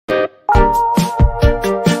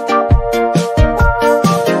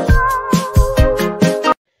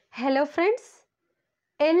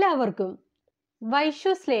എല്ലാവർക്കും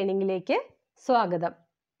വൈഷ്യൂസ് ലേണിംഗിലേക്ക് സ്വാഗതം.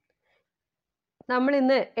 നമ്മൾ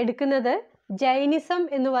ഇന്ന് എടുക്കുന്നത് ജൈനിസം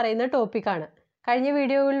എന്ന് പറയുന്ന ടോപ്പിക്കാണ്. കഴിഞ്ഞ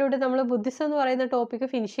വീഡിയോകളിലൂടെ നമ്മൾ ബുദ്ധിസം എന്ന് പറയുന്ന ടോപ്പിക്ക്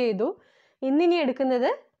ഫിനിഷ് ചെയ്തു. ഇന്നിനി എടുക്കുന്നത്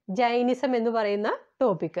ജൈനിസം എന്ന് പറയുന്ന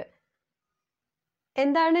ടോപ്പിക്ക്.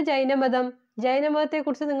 എന്താണ് ജൈനമതം?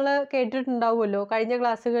 ജൈനമതത്തെക്കുറിച്ച് നിങ്ങൾ കേട്ടിട്ടുണ്ടാവുമല്ലോ. കഴിഞ്ഞ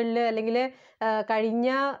ക്ലാസ്സുകളിൽ അല്ലെങ്കിൽ കഴിഞ്ഞ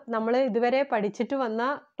നമ്മൾ ഇതുവരെ പഠിച്ചിട്ട് വന്ന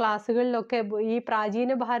ക്ലാസ്സുകളിലൊക്കെ ഈ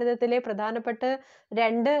പ്രാചീന ഭാരതത്തിലെ പ്രധാനപ്പെട്ട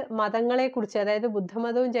രണ്ട് മതങ്ങളെക്കുറിച്ച്, അതായത്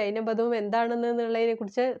ബുദ്ധമതവും ജൈനമതവും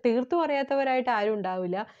എന്താണെന്നുള്ളതിനെക്കുറിച്ച് തീർത്തും അറിയാത്തവരായിട്ട് ആരും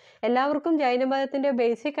ഉണ്ടാവില്ല. എല്ലാവർക്കും ജൈനമതത്തിൻ്റെ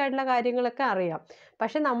ബേസിക് ആയിട്ടുള്ള കാര്യങ്ങളൊക്കെ അറിയാം.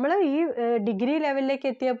 പക്ഷെ നമ്മൾ ഈ ഡിഗ്രി ലെവലിലേക്ക്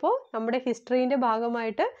എത്തിയപ്പോൾ നമ്മുടെ ഹിസ്റ്ററീൻ്റെ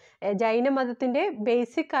ഭാഗമായിട്ട് ജൈനമതത്തിൻ്റെ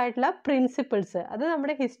ബേസിക് ആയിട്ടുള്ള പ്രിൻസിപ്പിൾസ്, അത്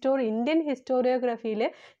നമ്മുടെ ഇന്ത്യൻ ഹിസ്റ്റോറിയോഗ്രഫിയിൽ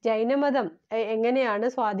ജൈനമതം എങ്ങനെയാണ്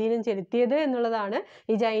സ്വാധീനം ചെലുത്തിയത് എന്നുള്ളതാണ്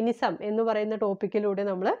ഈ ജൈനിസം എന്ന് പറയുന്ന ടോപ്പിക്കിലൂടെ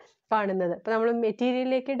നമ്മൾ കാണുന്നത്. അപ്പോൾ നമ്മൾ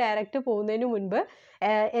മെറ്റീരിയലിലേക്ക് ഡയറക്റ്റ് പോകുന്നതിന് മുൻപ്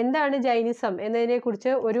എന്താണ് ജൈനിസം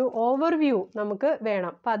എന്നതിനെക്കുറിച്ച് ഒരു ഓവർവ്യൂ നമുക്ക്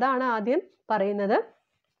വേണം. അപ്പോൾ അതാണ് ആദ്യം പറയുന്നത്.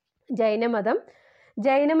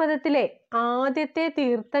 ജൈനമതത്തിലെ ആദ്യത്തെ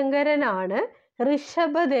തീർത്ഥങ്കരനാണ്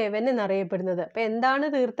ഋഷഭദേവൻ എന്നറിയപ്പെടുന്നത്. അപ്പം എന്താണ്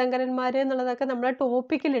തീർത്ഥങ്കരന്മാർ എന്നുള്ളതൊക്കെ നമ്മളെ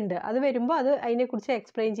ടോപ്പിക്കിലുണ്ട്, അത് വരുമ്പോൾ അതിനെക്കുറിച്ച്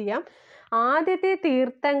എക്സ്പ്ലെയിൻ ചെയ്യാം. ആദ്യത്തെ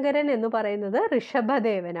തീർത്ഥങ്കരൻ എന്ന് പറയുന്നത്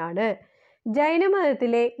ഋഷഭദേവനാണ്.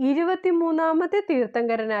 ജൈനമതത്തിലെ 23ാമത്തെ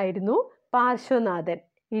തീർത്ഥങ്കരനായിരുന്നു പാർശ്വനാഥൻ.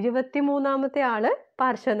 23ാമത്തെ ആള്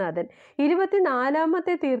പാർശ്വനാഥൻ.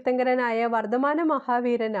 24ാമത്തെ തീർത്ഥങ്കരനായ വർദ്ധമാന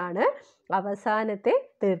മഹാവീരനാണ് അവസാനത്തെ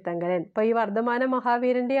തീർത്ഥങ്കരൻ. ഇപ്പോൾ ഈ വർദ്ധമാന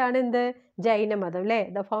മഹാവീരൻ്റെയാണ് എന്ത്? ജൈനമതം അല്ലേ.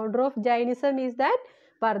 The founder of Jainism is that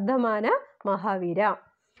Vardhamana Mahavira.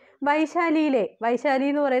 Vaishali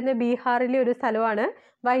എന്ന് പറയുന്ന ബീഹാറിലെ ഒരു സ്ഥലമാണ്.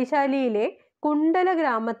 വൈശാലിയിലെ കുണ്ടല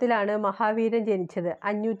ഗ്രാമത്തിലാണ് മഹാവീരൻ ജനിച്ചത്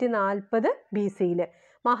 540 BC.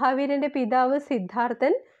 മഹാവീരന്റെ പിതാവ്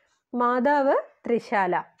സിദ്ധാർത്ഥൻ, മാതാവ്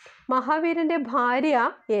ത്രിശാല. മഹാവീരന്റെ ഭാര്യ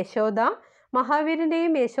യശോദ.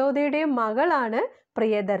 മഹാവീരന്റെയും യശോദയുടെയും മകളാണ്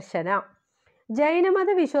പ്രിയദർശന. ജൈനമത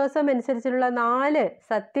വിശ്വാസം അനുസരിച്ചുള്ള 4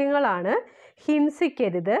 സത്യങ്ങളാണ്: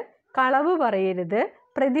 ഹിംസിക്കരുത്, കളവ് പറയരുത്,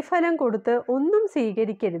 പ്രതിഫലം കൊടുത്ത് ഒന്നും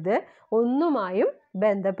സ്വീകരിക്കരുത്, ഒന്നുമായും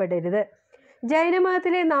ബന്ധപ്പെടരുത്.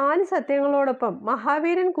 ജൈനമതത്തിലെ 4 സത്യങ്ങളോടൊപ്പം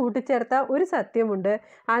മഹാവീരൻ കൂട്ടിച്ചേർത്ത ഒരു സത്യമുണ്ട്.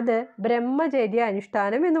 അത് ബ്രഹ്മചര്യ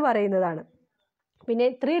അനുഷ്ഠാനം എന്ന് പറയുന്നതാണ്. പിന്നെ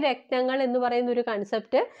ത്രിരത്നങ്ങൾ എന്ന് പറയുന്ന ഒരു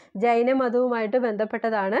കൺസെപ്റ്റ് ജൈനമതവുമായിട്ട്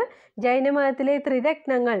ബന്ധപ്പെട്ടതാണ്. ജൈനമതത്തിലെ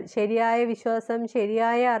ത്രിരത്നങ്ങൾ: ശരിയായ വിശ്വാസം,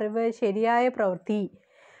 ശരിയായ അറിവ്, ശരിയായ പ്രവൃത്തി.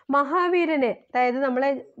 മഹാവീരന്, അതായത്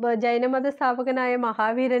നമ്മളെ ജൈനമത സ്ഥാപകനായ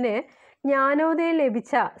മഹാവീരന് ജ്ഞാനോദയം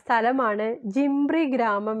ലഭിച്ച സ്ഥലമാണ് ജിംബ്രി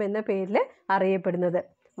ഗ്രാമം എന്ന പേരിൽ അറിയപ്പെടുന്നത്.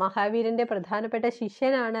 മഹാവീരന്റെ പ്രധാനപ്പെട്ട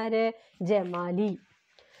ശിഷ്യനാണ് ആര്? ജമാലി.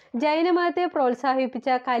 ജൈനമതത്തെ പ്രോത്സാഹിപ്പിച്ച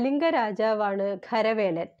കലിംഗ രാജാവാണ്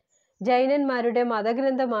ഖരവേലൻ. ജൈനന്മാരുടെ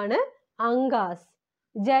മതഗ്രന്ഥമാണ് അങ്കാസ്.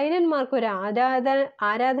 ജൈനന്മാർക്കൊരു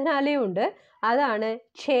ആരാധനാലയമുണ്ട്, അതാണ്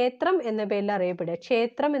ക്ഷേത്രം എന്ന പേരിൽ അറിയപ്പെടുക.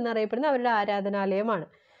 ക്ഷേത്രം എന്നറിയപ്പെടുന്ന അവരുടെ ആരാധനാലയമാണ്.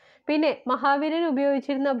 പിന്നെ മഹാവീരൻ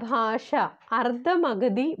ഉപയോഗിച്ചിരുന്ന ഭാഷ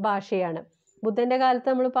അർദ്ധമഗധി ഭാഷയാണ്. ബുദ്ധന്റെ കാലത്ത്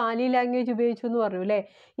നമ്മൾ പാലി ലാംഗ്വേജ് ഉപയോഗിച്ചു എന്ന് പറഞ്ഞു അല്ലേ.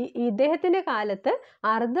 ഇദ്ദേഹത്തിന്റെ കാലത്ത്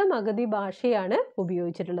അർദ്ധമഗധി ഭാഷയാണ്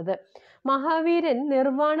ഉപയോഗിച്ചിട്ടുള്ളത്. മഹാവീരൻ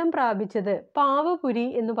നിർവ്വാണം പ്രാപിച്ചത് പാവപുരി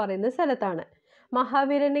എന്ന് പറയുന്ന സ്ഥലത്താണ്.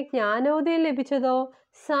 മഹാവീരന് ജ്ഞാനോദയം ലഭിച്ചതോ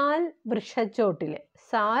സാൽ വൃക്ഷച്ചോട്ടില്.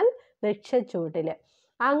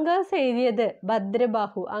 അങ്കാസ് എഴുതിയത്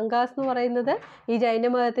ഭദ്രബാഹു. അങ്കാസ് എന്ന് പറയുന്നത് ഈ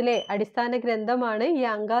ജൈനമതത്തിലെ അടിസ്ഥാന ഗ്രന്ഥമാണ്. ഈ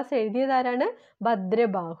അങ്കാസ് എഴുതിയതാരാണ്?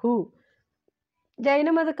 ഭദ്രബാഹു.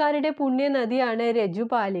 ജൈനമതക്കാരുടെ പുണ്യ നദിയാണ്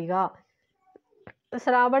രജുപാലിക.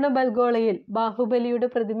 ശ്രാവണബൽഗോളയിൽ ബാഹുബലിയുടെ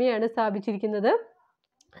പ്രതിമയാണ് സ്ഥാപിച്ചിരിക്കുന്നത്.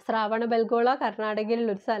 ശ്രാവണബൽഗോള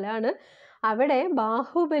കർണാടകയിലുള്ള ഒരു സ്ഥലമാണ്. അവിടെ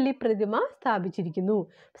ബാഹുബലി പ്രതിമ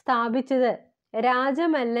സ്ഥാപിച്ചത്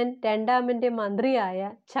രാജമല്ലൻ രണ്ടാമന്റെ മന്ത്രിയായ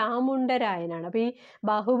ചാമുണ്ഡരായനാണ്. അപ്പോൾ ഈ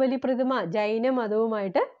ബാഹുബലി പ്രതിമ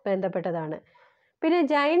ജൈനമതവുമായിട്ട് ബന്ധപ്പെട്ടതാണ്. പിന്നെ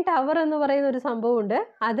ജൈൻ ടവർ എന്ന് പറയുന്ന ഒരു സംഭവമുണ്ട്.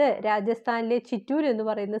 അത് രാജസ്ഥാനിലെ ചിറ്റൂർ എന്ന്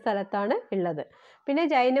പറയുന്ന സ്ഥലത്താണ് ഉള്ളത്. പിന്നെ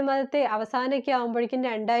ജൈനമതത്തെ അവസാനമൊക്കെ ആകുമ്പോഴേക്കും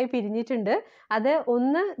 2ആയി പിരിഞ്ഞിട്ടുണ്ട്. അത്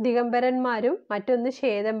ഒന്ന് ദിഗംബരന്മാരും മറ്റൊന്ന്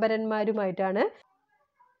ശ്വേതംബരന്മാരുമായിട്ടാണ്.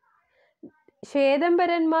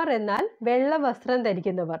 ശ്വേതംബരന്മാർ എന്നാൽ വെള്ള വസ്ത്രം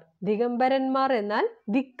ധരിക്കുന്നവർ, ദിഗംബരന്മാർ എന്നാൽ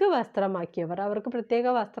ദിക്ക് വസ്ത്രമാക്കിയവർ. അവർക്ക് പ്രത്യേക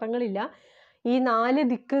വസ്ത്രങ്ങളില്ല. ഈ 4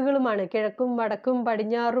 ദിക്കുകളുമാണ്, കിഴക്കും വടക്കും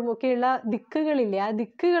പടിഞ്ഞാറും ഒക്കെയുള്ള ദിക്കുകളില്ലേ, ആ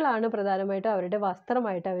ദിക്കുകളാണ് പ്രധാനമായിട്ടും അവരുടെ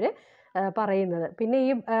വസ്ത്രമായിട്ട് അവർ പറയുന്നത്. പിന്നെ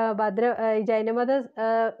ഈ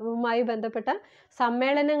ജൈനമതവുമായി ബന്ധപ്പെട്ട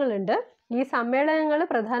സമ്മേളനങ്ങളുണ്ട്. ഈ സമ്മേളനങ്ങൾ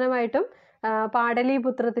പ്രധാനമായിട്ടും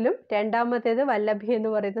പാടലീപുത്രത്തിലും രണ്ടാമത്തേത് വല്ലഭി എന്ന്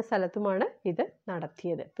പറയുന്ന സ്ഥലത്തുമാണ് ഇത്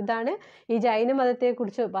നടത്തിയത്. ഇതാണ് ഈ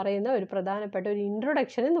ജൈനമതത്തെക്കുറിച്ച് പറയുന്ന ഒരു പ്രധാനപ്പെട്ട ഒരു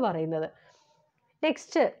ഇൻട്രൊഡക്ഷൻ എന്ന് പറയുന്നത്.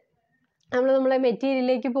 നെക്സ്റ്റ് നമ്മളെ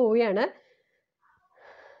മെറ്റീരിയലിലേക്ക് പോവുകയാണ്.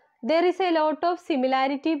 There is a lot of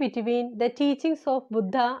similarity between the teachings of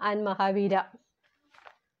Buddha and Mahavira.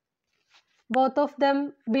 Both of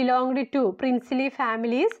them belonged to princely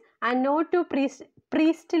families and not to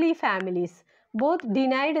priestly families. Both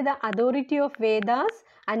denied the authority of Vedas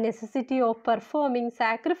and necessity of performing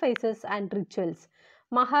sacrifices and rituals.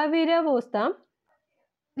 Mahavira was the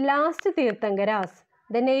last Tirthankaras.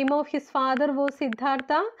 The name of his father was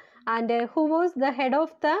Siddhartha, and who was the head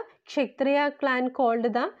of the Kshatriya clan called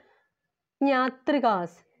the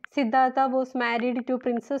Jnatrikas. Siddhartha was married to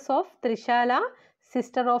Princess of Trishala,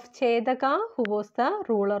 sister of Chedaka, who was the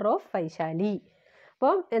ruler of Vaishali.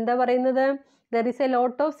 അപ്പോൾ എന്താ പറയുന്നത്, there is a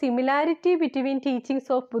lot of similarity between teachings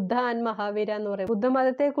of Buddha and Mahavira എന്ന് പറയും.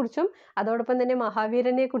 ബുദ്ധമതത്തെക്കുറിച്ചും അതോടൊപ്പം തന്നെ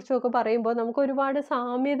മഹാവീരനെ കുറിച്ചും ഒക്കെ പറയുമ്പോൾ നമുക്ക് ഒരുപാട്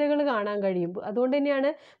സാമ്യതകൾ കാണാൻ കഴിയും. അതുകൊണ്ട്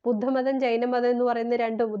തന്നെയാണ് ബുദ്ധമതം ജൈനമതം എന്ന് പറയുന്ന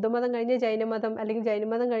രണ്ടും, ബുദ്ധമതം കഴിഞ്ഞ ജൈനമതം അല്ലെങ്കിൽ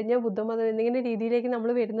ജൈനമതം കഴിഞ്ഞ ബുദ്ധമതം എന്നിങ്ങനെ രീതിയിലേക്ക്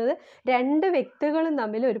നമ്മൾ വരുന്നത് രണ്ട് വ്യക്തികളും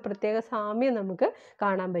തമ്മിൽ ഒരു പ്രത്യേക സാമ്യം നമുക്ക്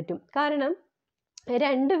കാണാൻ പറ്റും. കാരണം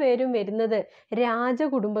രണ്ടുപേരും വരുന്നത്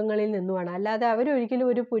രാജകുടുംബങ്ങളിൽ നിന്നുമാണ്, അല്ലാതെ അവരൊരിക്കലും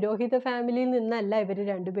ഒരു പുരോഹിത ഫാമിലിയിൽ നിന്നല്ല ഇവർ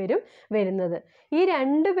രണ്ടുപേരും വരുന്നത്. ഈ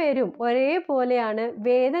രണ്ടുപേരും ഒരേപോലെയാണ്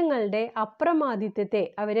വേദങ്ങളുടെ അപ്രമാദിത്വത്തെ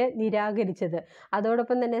അവർ നിരാകരിച്ചത്.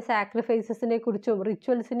 അതോടൊപ്പം തന്നെ സാക്രിഫൈസസിനെ കുറിച്ചും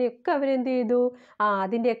റിച്വൽസിനെയൊക്കെ അവരെന്ത് ചെയ്തു,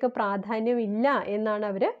 അതിൻ്റെയൊക്കെ പ്രാധാന്യം ഇല്ല എന്നാണ്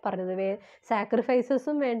അവർ പറഞ്ഞത്.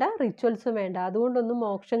 സാക്രിഫൈസസും വേണ്ട, റിച്വൽസും വേണ്ട, അതുകൊണ്ടൊന്നും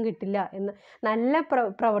മോക്ഷം കിട്ടില്ല എന്ന്. നല്ല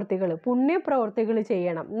പ്രവർത്തികൾ, പുണ്യപ്രവർത്തികൾ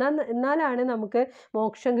ചെയ്യണം, എന്നാലാണ് നമുക്ക്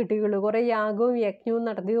മോക്ഷം കിട്ടുകയുള്ളൂ. കുറേ യാഗവും യജ്ഞവും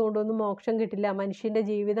നടത്തിയതുകൊണ്ടൊന്നും മോക്ഷം കിട്ടില്ല. മനുഷ്യൻ്റെ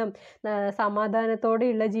ജീവിതം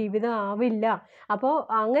സമാധാനത്തോടെയുള്ള ജീവിതം ആവില്ല. അപ്പോൾ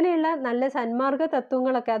അങ്ങനെയുള്ള നല്ല സന്മാർഗ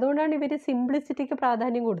തത്വങ്ങളൊക്കെ, അതുകൊണ്ടാണ് ഇവർ സിംപ്ലിസിറ്റിക്ക്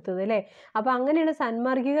പ്രാധാന്യം കൊടുത്തത് അല്ലേ. അപ്പോൾ അങ്ങനെയുള്ള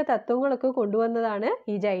സന്മാർഗിക തത്വങ്ങളൊക്കെ കൊണ്ടുവന്നതാണ്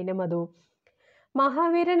ഈ ജൈനമതവും.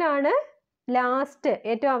 മഹാവീരനാണ് ലാസ്റ്റ്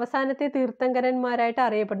ഏറ്റവും അവസാനത്തെ തീർത്ഥങ്കരന്മാരായിട്ട്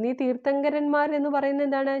അറിയപ്പെടുന്നത്. ഈ തീർത്ഥങ്കരന്മാർ എന്ന് പറയുന്നത്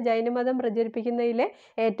എന്താണ്, ജൈനമതം പ്രചരിപ്പിക്കുന്നതിലെ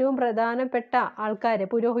ഏറ്റവും പ്രധാനപ്പെട്ട ആൾക്കാർ,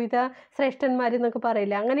 പുരോഹിത ശ്രേഷ്ഠന്മാർ എന്നൊക്കെ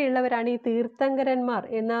പറയില്ല, അങ്ങനെയുള്ളവരാണ് ഈ തീർത്ഥങ്കരന്മാർ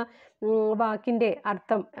എന്ന വാക്കിൻ്റെ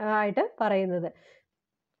അർത്ഥം ആയിട്ട് പറയുന്നത്.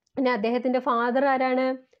 പിന്നെ അദ്ദേഹത്തിൻ്റെ ഫാദർ ആരാണ്,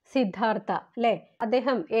 സിദ്ധാർത്ഥ അല്ലേ.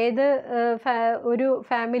 അദ്ദേഹം ഏത് ഒരു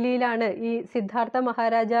ഫാമിലിയിലാണ് ഈ സിദ്ധാർത്ഥ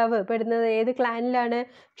മഹാരാജാവ് പെടുന്നത്, ഏത് ക്ലാനിലാണ്,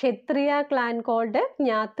 ക്ഷത്രിയ ക്ലാൻ കോൾഡ്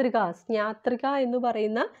ജ്ഞാത്രികാസ്. ജ്ഞാത്രിക എന്ന്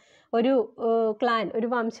പറയുന്ന ഒരു ക്ലാൻ, ഒരു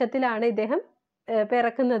വംശത്തിലാണ് ഇദ്ദേഹം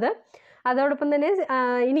പിറക്കുന്നത്. അതോടൊപ്പം തന്നെ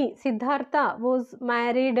ഇനി Siddhartha was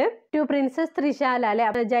married to princess ത്രിശാല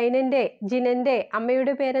അല്ലെ. ജിനന്റെ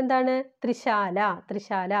അമ്മയുടെ പേരെന്താണ്,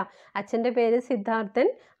 ത്രിശാല. അച്ഛൻ്റെ പേര് സിദ്ധാർത്ഥൻ,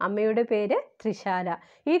 അമ്മയുടെ പേര് ത്രിശാല.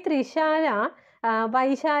 ഈ ത്രിശാല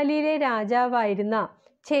വൈശാലിയിലെ രാജാവായിരുന്ന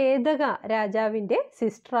ഛേദക രാജാവിൻ്റെ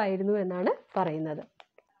സിസ്റ്റർ ആയിരുന്നു എന്നാണ് പറയുന്നത്.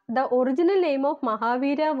 The original name of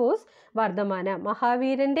Mahavira was Vardhamana.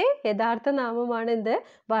 മഹാവീരന്റെ യഥാർത്ഥ നാമമാണ് എന്ത്,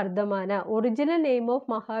 Vardhamana. Original name of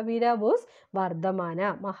Mahavira was Vardhamana.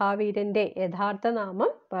 മഹാവീരന്റെ യഥാർത്ഥ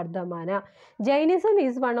നാമം Vardhamana. Jainism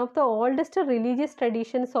is one of the oldest religious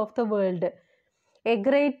traditions of the world. A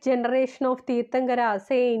great generation of Tirthankaras,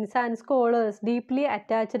 saints and scholars deeply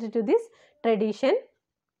attached to this tradition.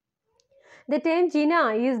 The term Jina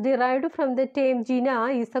is derived from the term Jina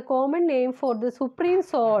is a common name for the supreme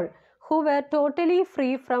soul who were totally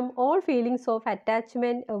free from all feelings of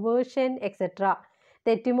attachment, aversion, etc.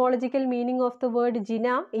 The etymological meaning of the word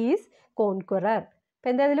Jina is conqueror. അപ്പം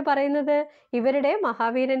എന്താ ഇതിൽ പറയുന്നത്, ഇവരുടെ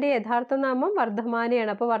മഹാവീരൻ്റെ യഥാർത്ഥ നാമം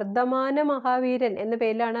വർദ്ധമാനയാണ്. അപ്പോൾ വർദ്ധമാന മഹാവീരൻ എന്ന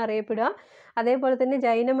പേരിലാണ് അറിയപ്പെടുക. അതേപോലെ തന്നെ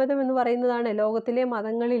ജൈനമതം എന്ന് പറയുന്നതാണ് ലോകത്തിലെ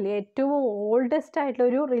മതങ്ങളിൽ ഏറ്റവും ഓൾഡസ്റ്റ് ആയിട്ടുള്ള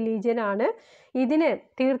ഒരു റിലീജിയനാണ്. ഇതിന്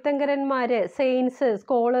തീർത്ഥങ്കരന്മാർ, സെയിൻസ്,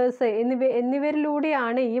 സ്കോളേഴ്സ്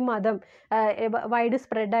എന്നിവരിലൂടെയാണ് ഈ മതം വൈഡ്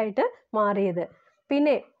സ്പ്രെഡായിട്ട് മാറിയത്.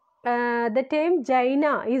 പിന്നെ the term Jaina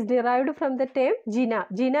is derived from the term Jina.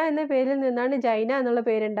 ജിന എന്ന പേരിൽ നിന്നാണ് ജൈന എന്നുള്ള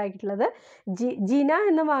പേരുണ്ടാക്കിയിട്ടുള്ളത്. ജിന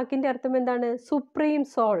എന്ന വാക്കിൻ്റെ അർത്ഥം എന്താണ്, സുപ്രീം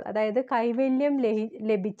സോൾ, അതായത് കൈവല്യം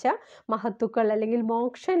ലഭിച്ച മഹത്തുക്കൾ അല്ലെങ്കിൽ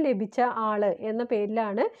മോക്ഷം ലഭിച്ച ആള് എന്ന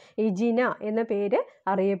പേരിലാണ് ഈ ജിന എന്ന പേര്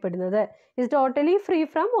അറിയപ്പെടുന്നത്. is totally free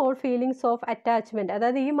from all feelings of attachment.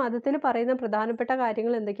 അതായത് ഈ മതത്തിൽ പറയുന്ന പ്രധാനപ്പെട്ട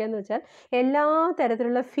കാര്യങ്ങൾ എന്തൊക്കെയാണെന്ന് വെച്ചാൽ എല്ലാ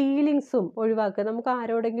തരത്തിലുള്ള ഫീലിങ്സും ഒഴിവാക്കുക. നമുക്ക്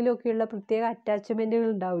ആരോടെങ്കിലും ഒക്കെയുള്ള പ്രത്യേക അറ്റാച്ച്മെൻറ്റുകൾ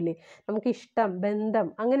ഉണ്ടാവില്ലേ, നമുക്ക് ഇഷ്ടം, ബന്ധം,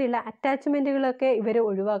 അങ്ങനെയുള്ള അറ്റാച്ച്മെൻറ്റുകളൊക്കെ ഇവർ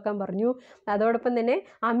ഒഴിവാക്കാൻ പറഞ്ഞു. അതോടൊപ്പം തന്നെ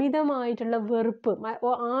അമിതമായിട്ടുള്ള വെറുപ്പ്,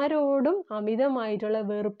 ആരോടും അമിതമായിട്ടുള്ള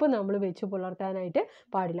വെറുപ്പ് നമ്മൾ വെച്ച് പുലർത്താനായിട്ട്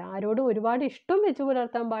പാടില്ല. ആരോടും ഒരുപാട് ഇഷ്ടം വെച്ച്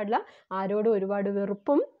പുലർത്താൻ പാടില്ല, ആരോടും ഒരുപാട്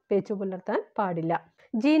വെറുപ്പും വെച്ച് പുലർത്താൻ പാടില്ല.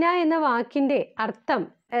 ജീന എന്ന വാക്കിൻ്റെ അർത്ഥം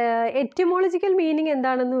എറ്റിമോളജിക്കൽ മീനിങ്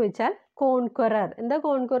എന്താണെന്ന് വെച്ചാൽ കോൺക്വറർ. എന്താ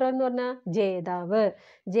കോൺക്വറർ എന്ന് പറഞ്ഞാൽ?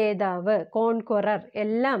 ജേതാവ്, കോൺക്വറർ,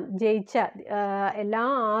 എല്ലാം ജയിച്ച,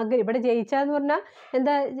 ഇവിടെ ജയിച്ച എന്ന് പറഞ്ഞാൽ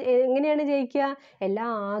എന്താ, എങ്ങനെയാണ് ജയിക്കുക? എല്ലാ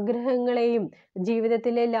ആഗ്രഹങ്ങളെയും,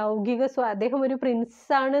 ജീവിതത്തിലെ ലൗകിക അദ്ദേഹം ഒരു പ്രിൻസ്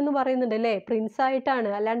ആണെന്ന് പറയുന്നുണ്ട് അല്ലേ? പ്രിൻസ് ആയിട്ടാണ്,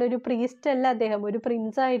 അല്ലാണ്ട് ഒരു പ്രീസ്റ്റ് അല്ല അദ്ദേഹം, ഒരു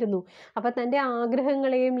പ്രിൻസ് ആയിരുന്നു. അപ്പം തൻ്റെ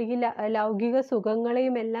ആഗ്രഹങ്ങളെയും ഈ ലൗകിക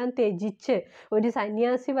സുഖങ്ങളെയും എല്ലാം ത്യജിച്ച് ഒരു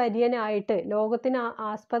സന്യാസി വര്യനായിട്ട് ലോകത്തിന്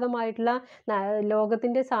ആസ്പദമായിട്ടുള്ള,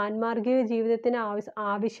 ലോകത്തിൻ്റെ സാൻമാർഗിക ജീവിതത്തിന്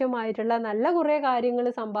ആവശ്യമായിട്ടുള്ള നല്ല കുറേ കാര്യങ്ങൾ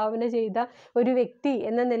സംഭാവന ചെയ്ത ഒരു വ്യക്തി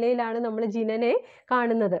എന്ന നിലയിലാണ് നമ്മൾ ജിനനെ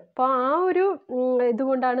കാണുന്നത്. അപ്പോൾ ആ ഒരു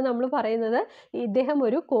ഇതുകൊണ്ടാണ് നമ്മൾ പറയുന്നത് ഇദ്ദേഹം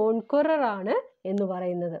ഒരു കോൺക്വറർ ആണ് എന്ന്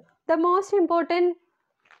പറയുന്നത്. The most important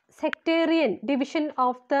sectarian division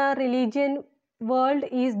of the religion world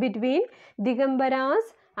is between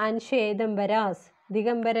ദിഗംബരാസ് and ശ്വേതംബരാസ്.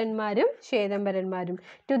 ദിഗംബരന്മാരും ശ്വേതംബരന്മാരും.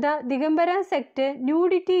 To the Digambara സെക്ട്,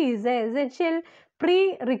 nudity is A essential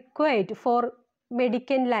prerequisite for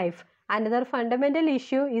medical life. Another fundamental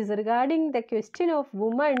issue is regarding the question of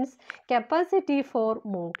women's capacity for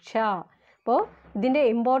moksha. അപ്പോൾ ഇതിൻ്റെ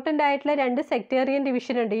important ആയിട്ടുള്ള 2 sectarian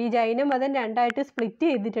division ഉണ്ട്. ഈ ജൈനമതം 2ആയിട്ട് split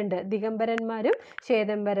ചെയ്തിട്ടുണ്ട്, ദിഗംബരന്മാരും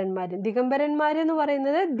ശ്വേതംബരന്മാരും. ദിഗംബരന്മാരെന്ന്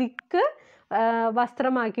പറയുന്നത് ദിക്ക്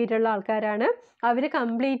വസ്ത്രമാക്കിയിട്ടുള്ള ആൾക്കാരാണ്. അവർ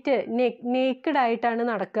complete naked ആയിട്ടാണ്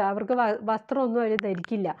നടക്കുക, അവർക്ക് വസ്ത്രമൊന്നും അവർ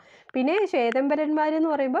ധരിക്കില്ല. പിന്നെ ശ്വേതംബരന്മാരെന്ന്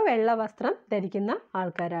പറയുമ്പോൾ വെള്ള വസ്ത്രം ധരിക്കുന്ന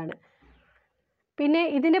ആൾക്കാരാണ്. പിന്നെ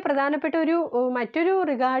ഇതിൻ്റെ പ്രധാനപ്പെട്ട മറ്റൊരു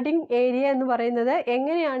റിഗാർഡിംഗ് ഏരിയ എന്ന് പറയുന്നത്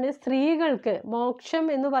എങ്ങനെയാണ് സ്ത്രീകൾക്ക് മോക്ഷം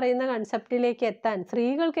എന്ന് പറയുന്ന കൺസെപ്റ്റിലേക്ക് എത്താൻ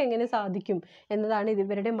സ്ത്രീകൾക്ക് എങ്ങനെ സാധിക്കും എന്നതാണ്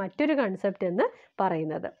ഇവരുടെ മറ്റൊരു കൺസെപ്റ്റ് എന്ന്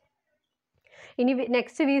പറയുന്നത്. ഇനി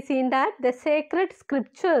next we scene that the Sacred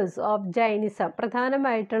scriptures of Jainism,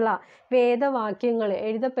 പ്രധാനമായിട്ടുള്ള വേദവാക്യങ്ങൾ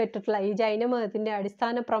എഴുതപ്പെട്ടിട്ടുള്ള ഈ ജൈനമതത്തിൻ്റെ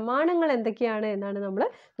അടിസ്ഥാന പ്രമാണങ്ങൾ എന്തൊക്കെയാണ് എന്നാണ് നമ്മൾ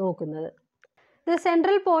നോക്കുന്നത്. The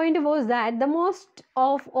central point was that the most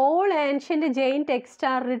of all ancient Jain texts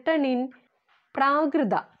are written in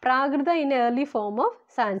Prakrita in early form of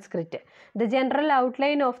Sanskrit. The general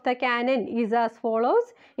outline of the canon is as follows.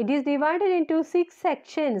 It is divided into 6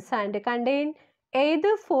 sections and contain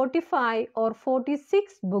either 45 or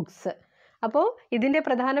 46 books. അപ്പോൾ ഇതിൻ്റെ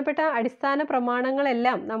പ്രധാനപ്പെട്ട അടിസ്ഥാന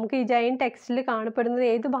പ്രമാണങ്ങളെല്ലാം നമുക്ക് ഈ ജൈൻ ടെക്സ്റ്റിൽ കാണപ്പെടുന്നത്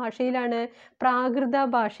ഏത് ഭാഷയിലാണ്? പ്രാകൃത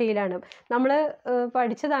ഭാഷയിലാണ്. നമ്മൾ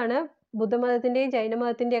പഠിച്ചതാണ് ബുദ്ധമതത്തിൻ്റെയും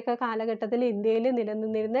ജൈനമതത്തിൻ്റെയൊക്കെ കാലഘട്ടത്തിൽ ഇന്ത്യയിൽ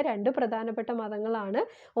നിലനിന്നിരുന്ന 2 പ്രധാനപ്പെട്ട മതങ്ങളാണ്.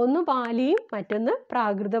 ഒന്ന് പാലിയും മറ്റൊന്ന്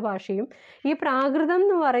പ്രാകൃത ഭാഷയും. ഈ പ്രാകൃതം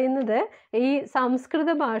എന്ന് പറയുന്നത് ഈ സംസ്കൃത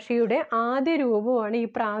ഭാഷയുടെ ആദ്യ രൂപമാണ് ഈ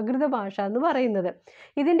പ്രാകൃത ഭാഷ എന്ന് പറയുന്നത്.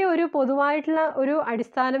 ഇതിൻ്റെ ഒരു പൊതുവായിട്ടുള്ള ഒരു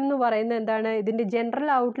അടിസ്ഥാനം എന്ന് പറയുന്നത് എന്താണ്? ഇതിൻ്റെ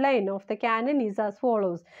general outline of the Canon is as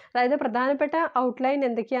follows. അതായത് പ്രധാനപ്പെട്ട ഔട്ട്ലൈൻ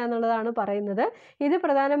എന്തൊക്കെയാണെന്നുള്ളതാണ് പറയുന്നത്. ഇത്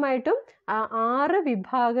പ്രധാനമായിട്ടും 6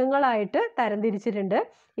 വിഭാഗങ്ങളായിട്ട് തരംതിരിച്ചിട്ടുണ്ട്.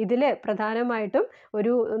 ഇതിൽ പ്രധാനമായിട്ടും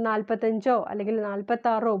ഒരു 45 അല്ലെങ്കിൽ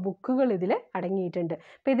 46 ബുക്കുകൾ ഇതിൽ അടങ്ങിയിട്ടുണ്ട്.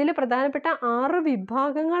 അപ്പോൾ ഇതിൽ പ്രധാനപ്പെട്ട 6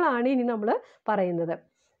 വിഭാഗങ്ങളാണ് ഇനി നമ്മൾ പറയുന്നത്.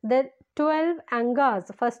 The 12 angas,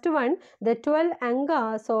 first one the 12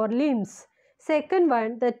 angas or limbs, second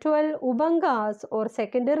one the 12 ubangas or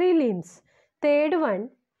secondary limbs, third one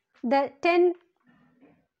the 10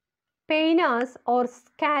 painas or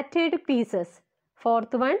scattered pieces,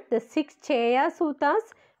 fourth one the 6 cheya suttas,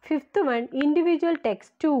 fifth one individual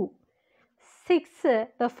text 2, sixth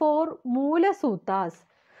the 4 moola suttas.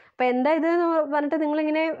 അപ്പോൾ എന്താ ഇതെന്ന് പറഞ്ഞിട്ട്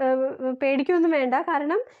നിങ്ങളിങ്ങനെ പേടിക്കൊന്നും വേണ്ട.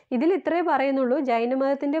 കാരണം ഇതിൽ ഇത്രേ പറയുന്നുള്ളൂ.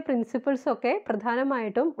 ജൈനമതത്തിൻ്റെ പ്രിൻസിപ്പിൾസൊക്കെ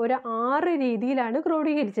പ്രധാനമായിട്ടും ഒരു 6 രീതിയിലാണ്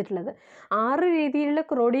ക്രോഡീകരിച്ചിട്ടുള്ളത്. 6 രീതിയിലുള്ള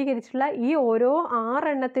ക്രോഡീകരിച്ചിട്ടുള്ള ഈ ഓരോ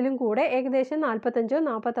 6 എണ്ണത്തിലും കൂടെ ഏകദേശം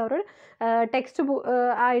 45-46 ടെക്സ്റ്റ്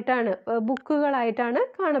ആയിട്ടാണ്, ബുക്കുകളായിട്ടാണ്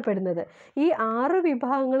കാണപ്പെടുന്നത്. ഈ 6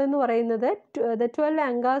 വിഭാഗങ്ങൾ എന്ന് പറയുന്നത് the 12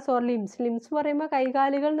 angas or limbs. Limbs പറയുമ്പോൾ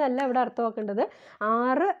കൈകാലുകൾ എന്നല്ല ഇവിടെ അർത്ഥമാക്കേണ്ടത്.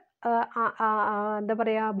 6 എന്താ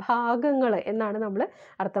പറയുക, ഭാഗങ്ങൾ എന്നാണ് നമ്മൾ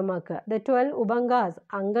അർത്ഥമാക്കുക. ദ 12 ഉബങ്കാസ്,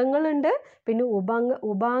 അംഗങ്ങളുണ്ട്, പിന്നെ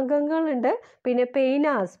ഉപാംഗങ്ങളുണ്ട്, പിന്നെ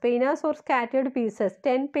പെയിനാസ് ഓർ സ്കാറ്റേർഡ് പീസസ്,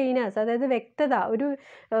 10 പെയിനാസ്, അതായത് വ്യക്തത, ഒരു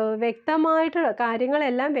വ്യക്തമായിട്ട്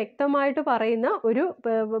കാര്യങ്ങളെല്ലാം വ്യക്തമായിട്ട് പറയുന്ന ഒരു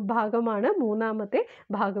ഭാഗമാണ് മൂന്നാമത്തെ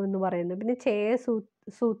ഭാഗം എന്ന് പറയുന്നത്. പിന്നെ ചേയ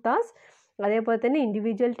സൂത്താസ്, അതേപോലെ തന്നെ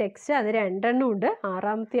ഇൻഡിവിജ്വൽ ടെക്സ്റ്റ്, അത് 2 എണ്ണം ഉണ്ട്.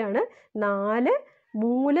 6ാമത്തെയാണ് 4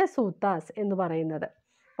 മൂല സൂത്താസ് എന്ന് പറയുന്നത്.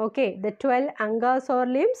 Okay, the 12 angas or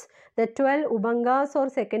limbs, the 12 ubangas or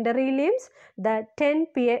secondary limbs, the 10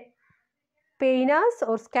 painas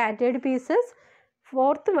or scattered pieces,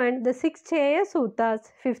 fourth one the 6 cheya suttas,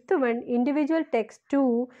 fifth one individual text 2,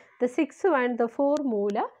 the sixth one the 4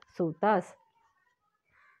 moola suttas.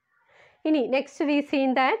 ഇനി next we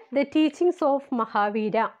seen that the teachings of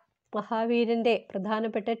Mahavira, മഹാവീരൻ്റെ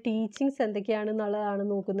പ്രധാനപ്പെട്ട teachings എന്തൊക്കെയാണെന്നുള്ളതാണ്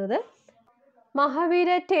നോക്കുന്നത്. Mahavira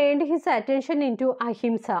turned his attention into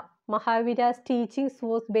ahimsa. Mahavira's teachings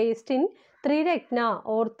was based in three Ratna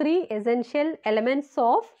or three essential elements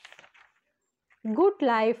of good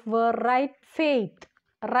life were right faith,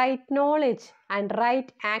 right knowledge and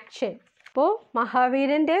right action. അപ്പോൾ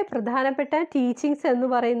മഹാവീരൻ്റെ പ്രധാനപ്പെട്ട teachings എന്ന്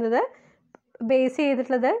പറയുന്നത് base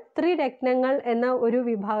ചെയ്തിട്ടുള്ളത് ത്രിരത്നങ്ങൾ എന്ന ഒരു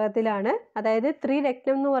വിഭാഗത്തിലാണ്. അതായത്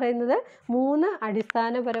ത്രിരത്നം എന്ന് പറയുന്നത് 3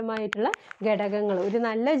 അടിസ്ഥാനപരമായിട്ടുള്ള ഘടകങ്ങൾ. ഒരു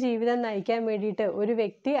നല്ല ജീവിതം നയിക്കാൻ വേണ്ടിയിട്ട് ഒരു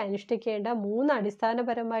വ്യക്തി അനുഷ്ഠിക്കേണ്ട 3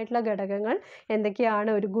 അടിസ്ഥാനപരമായിട്ടുള്ള ഘടകങ്ങൾ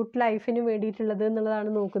എന്തൊക്കെയാണ് ഒരു ഗുഡ് ലൈഫിന് വേണ്ടിയിട്ടുള്ളത്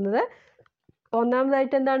എന്നുള്ളതാണ് നോക്കുന്നത്.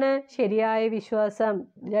 ഒന്നാമതായിട്ട് എന്താണ്? ശരിയായ വിശ്വാസം.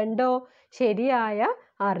 2 ശരിയായ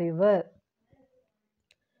അറിവ്.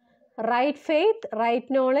 Right faith,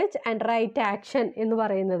 right knowledge and right action എന്ന്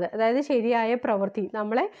പറയുന്നത്, അതായത് ശരിയായ പ്രവൃത്തി.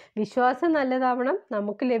 നമ്മളെ വിശ്വാസം നല്ലതാവണം,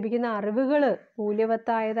 നമുക്ക് ലഭിക്കുന്ന അറിവുകൾ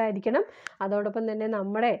മൂല്യവത്തായതായിരിക്കണം, അതോടൊപ്പം തന്നെ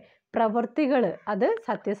നമ്മുടെ പ്രവൃത്തികൾ അത്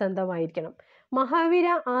സത്യസന്ധമായിരിക്കണം. Mahavira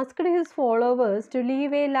asked his followers to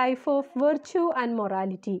leave A life of virtue and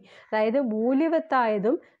morality. അതായത്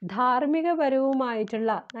മൂല്യവത്തായതും ധാർമ്മികപരവുമായിട്ടുള്ള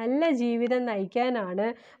നല്ല ജീവിതം നയിക്കാനാണ്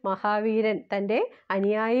മഹാവീരൻ തൻ്റെ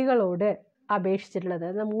അനുയായികളോട് അപേക്ഷിച്ചിട്ടുള്ളത്.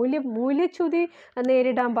 മൂല്യച്യുതി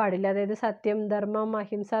നേരിടാൻ പാടില്ല. അതായത് സത്യം, ധർമ്മം,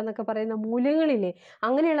 അഹിംസ എന്നൊക്കെ പറയുന്ന മൂല്യങ്ങളില്ലേ,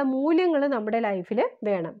 അങ്ങനെയുള്ള മൂല്യങ്ങൾ നമ്മുടെ ലൈഫിൽ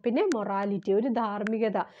വേണം. പിന്നെ മൊറാലിറ്റി, ഒരു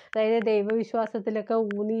ധാർമ്മികത, അതായത് ദൈവവിശ്വാസത്തിലൊക്കെ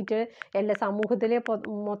ഊന്നിയിട്ട് എല്ലാ സമൂഹത്തിലെ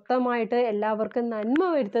മൊത്തമായിട്ട് എല്ലാവർക്കും നന്മ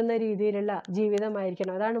വരുത്തുന്ന രീതിയിലുള്ള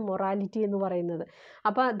ജീവിതമായിരിക്കണം. അതാണ് മൊറാലിറ്റി എന്ന് പറയുന്നത്.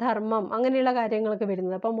 അപ്പോൾ ധർമ്മം അങ്ങനെയുള്ള കാര്യങ്ങളൊക്കെ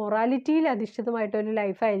വരുന്നത്. അപ്പോൾ മൊറാലിറ്റിയിൽ അധിഷ്ഠിതമായിട്ടൊരു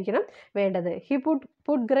ലൈഫായിരിക്കണം വേണ്ടത്. He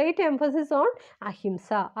put great emphasis on അഹിംസ.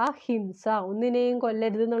 അഹിംസ, ഒന്നിനെയും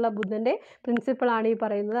കൊല്ലരുത് എന്നുള്ള ബുദ്ധൻ്റെ പ്രിൻസിപ്പിളാണ് ഈ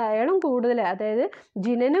പറയുന്നത്. അയാളും കൂടുതൽ, അതായത്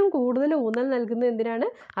ജിനനും കൂടുതൽ ഊന്നൽ നൽകുന്നത് എന്തിനാണ്?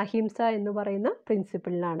 അഹിംസ എന്ന് പറയുന്ന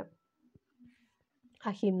പ്രിൻസിപ്പിളിനാണ്.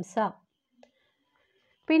 അഹിംസ.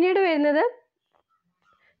 പിന്നീട് വരുന്നത്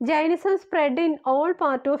Jainism spread in all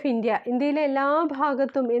part of India. ഇന്ത്യയിലെ എല്ലാ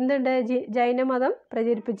ഭാഗത്തും എന്തുണ്ട്? ജൈനമതം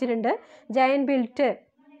പ്രചരിപ്പിച്ചിട്ടുണ്ട്. Jain built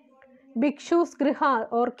ഭിക്ഷൂസ് ഗൃഹ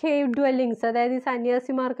or cave dwellings, അതായത് ഈ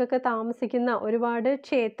സന്യാസിമാർക്കൊക്കെ താമസിക്കുന്ന ഒരുപാട്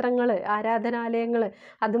ക്ഷേത്രങ്ങൾ, ആരാധനാലയങ്ങൾ,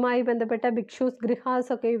 അതുമായി ബന്ധപ്പെട്ട ഭിക്ഷൂസ് ഗൃഹാസ്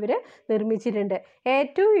ഒക്കെ ഇവർ നിർമ്മിച്ചിട്ടുണ്ട്.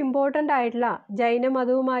 ഏറ്റവും ഇമ്പോർട്ടൻ്റ് ആയിട്ടുള്ള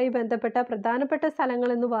ജൈനമതവുമായി ബന്ധപ്പെട്ട പ്രധാനപ്പെട്ട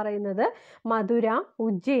സ്ഥലങ്ങൾ എന്ന് പറയുന്നത് മധുര,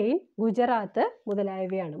 ഉജ്ജയിൻ, ഗുജറാത്ത്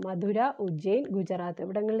മുതലായവയാണ്. മധുര, ഉജ്ജയിൻ, ഗുജറാത്ത്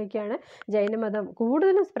ഇവിടങ്ങളിലേക്കാണ് ജൈനമതം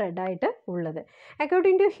കൂടുതലും സ്പ്രെഡായിട്ട് ഉള്ളത്.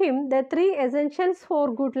 According to him the 3 essentials four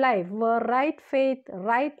good life were right faith,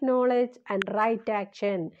 right knowledge and right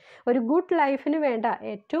action. ഒരു ഗുഡ് ലൈഫിന് വേണ്ട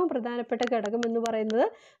ഏറ്റവും പ്രധാനപ്പെട്ട ഘടകം എന്ന് പറയുന്നത്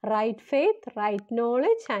right faith, right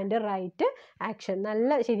knowledge and right action.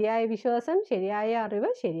 നല്ല ശരിയായ വിശ്വാസം, ശരിയായ അറിവ്,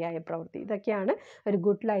 ശരിയായ പ്രവൃത്തി. ഇതൊക്കെയാണ് ഒരു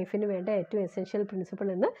ഗുഡ് ലൈഫിന് വേണ്ട ഏറ്റവും എസെൻഷ്യൽ പ്രിൻസിപ്പിൾ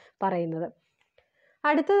എന്ന് പറയുന്നത്.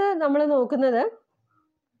 അടുത്തത് നമ്മൾ നോക്കുന്നത്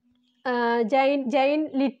ജൈൻ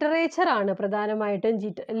ലിറ്ററേച്ചറാണ്. പ്രധാനമായിട്ടും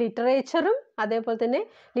ലിറ്ററേച്ചറും അതേപോലെ തന്നെ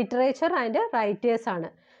literature and റൈറ്റേഴ്സാണ്.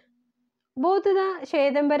 Both the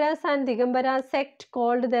Shvedambaras and Digambaras sect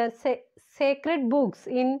called their sacred books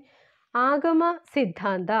in ആഗമ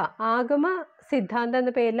സിദ്ധാന്ത. ആഗമ സിദ്ധാന്ത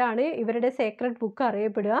എന്ന പേരിലാണ് ഇവരുടെ Sacred book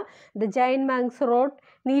അറിയപ്പെടുക. The Jain മാങ്സ് rote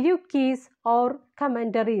നിരുക്കീസ് or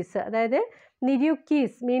commentaries. അതായത്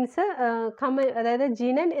നിരുക്കീസ് മീൻസ് അതായത്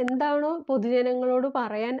ജിനൻ എന്താണോ പൊതുജനങ്ങളോട്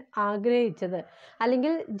പറയാൻ ആഗ്രഹിച്ചത്,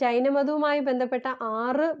 അല്ലെങ്കിൽ ജൈനമതവുമായി ബന്ധപ്പെട്ട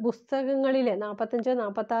 6 പുസ്തകങ്ങളിൽ 45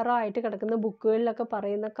 46 ആയിട്ട് കിടക്കുന്ന ബുക്കുകളിലൊക്കെ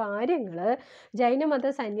പറയുന്ന കാര്യങ്ങൾ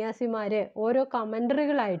ജൈനമത സന്യാസിമാർ ഓരോ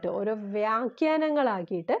കമൻറ്ററികളായിട്ട്, ഓരോ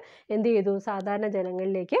വ്യാഖ്യാനങ്ങളാക്കിയിട്ട് എന്ത് ചെയ്തു? സാധാരണ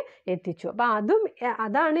ജനങ്ങളിലേക്ക് എത്തിച്ചു. അപ്പോൾ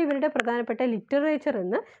അതാണ് ഇവരുടെ പ്രധാനപ്പെട്ട ലിറ്ററേച്ചർ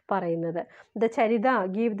എന്ന് പറയുന്നത്. The ചരിത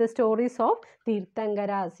give the stories of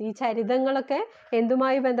തീർത്ഥങ്കരാസ്. ഈ ചരിതങ്ങളൊക്കെ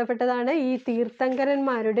എന്തുമായി ബന്ധപ്പെട്ടതാണ്? ഈ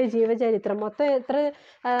തീർത്ഥങ്കരന്മാരുടെ ജീവചരിത്രം. മൊത്തം എത്ര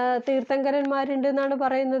തീർത്ഥങ്കരന്മാരുണ്ട് എന്നാണ്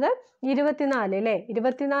പറയുന്നത്? 24 അല്ലേ?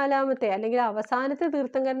 24ാമത്തെ അല്ലെങ്കിൽ അവസാനത്തെ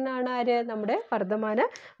തീർത്ഥങ്കരനാണ് ആര്? നമ്മുടെ വർദ്ധമാന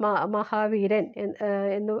മഹാവീരൻ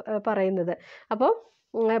എന്ന് പറയുന്നത്. അപ്പോൾ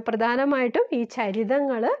പ്രധാനമായിട്ടും ഈ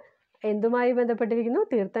ചരിതങ്ങൾ എന്തുമായി ബന്ധപ്പെട്ടിരിക്കുന്നു?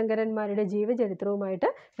 തീർത്ഥങ്കരന്മാരുടെ ജീവചരിത്രവുമായിട്ട്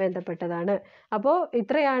ബന്ധപ്പെട്ടതാണ്. അപ്പോൾ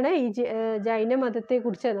ഇത്രയാണ് ഈ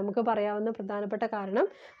ജൈനമതത്തെക്കുറിച്ച് നമുക്ക് പറയാവുന്ന പ്രധാനപ്പെട്ട കാരണം.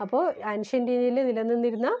 അപ്പോൾ ആൻഷ്യൻ്റ് ഇന്ത്യയിൽ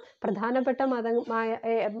നിലനിന്നിരുന്ന പ്രധാനപ്പെട്ട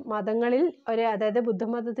മതങ്ങളിൽ അതായത്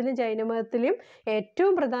ബുദ്ധമതത്തിലും ജൈനമതത്തിലും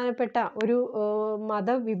ഏറ്റവും പ്രധാനപ്പെട്ട ഒരു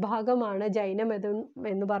മതവിഭാഗമാണ് ജൈനമതം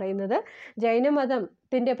എന്ന് പറയുന്നത്. ജൈനമതം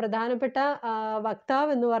ത്തിൻ്റെ പ്രധാനപ്പെട്ട വക്താവ്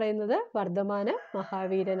എന്ന് പറയുന്നത് വർദ്ധമാന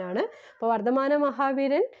മഹാവീരനാണ്. അപ്പോൾ വർദ്ധമാന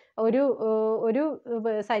മഹാവീരൻ ഒരു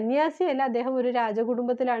സന്യാസിയല്ല, അദ്ദേഹം ഒരു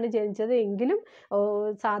രാജകുടുംബത്തിലാണ് ജനിച്ചത്. എങ്കിലും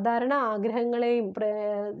സാധാരണ ആഗ്രഹങ്ങളെയും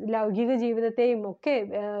ലൗകിക ജീവിതത്തെയും ഒക്കെ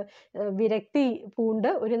വിരക്തി പൂണ്ട്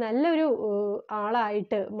ഒരു നല്ലൊരു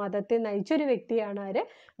ആളായിട്ട് മതത്തെ നയിച്ചൊരു വ്യക്തിയാണ് ആര്?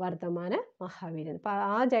 വർദ്ധമാന മഹാവീരൻ. അപ്പം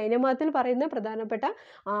ആ ജൈനമതത്തിൽ പറയുന്ന പ്രധാനപ്പെട്ട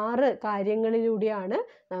 6 കാര്യങ്ങളിലൂടെയാണ്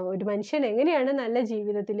ഒരു മനുഷ്യൻ എങ്ങനെയാണ് നല്ല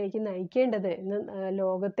ജീവിതത്തിലേക്ക് നയിക്കേണ്ടത് എന്ന്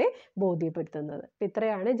ലോകത്തെ ബോധ്യപ്പെടുത്തുന്നത്. അപ്പം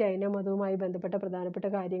ഇത്രയാണ് ജൈനമതവുമായി ബന്ധപ്പെട്ട പ്രധാനപ്പെട്ട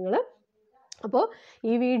കാര്യങ്ങൾ. അപ്പോൾ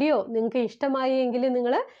ഈ വീഡിയോ നിങ്ങൾക്ക് ഇഷ്ടമായി എങ്കിൽ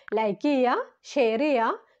നിങ്ങൾ ലൈക്ക് ചെയ്യുക, ഷെയർ ചെയ്യുക,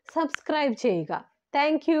 സബ്സ്ക്രൈബ് ചെയ്യുക.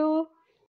 താങ്ക്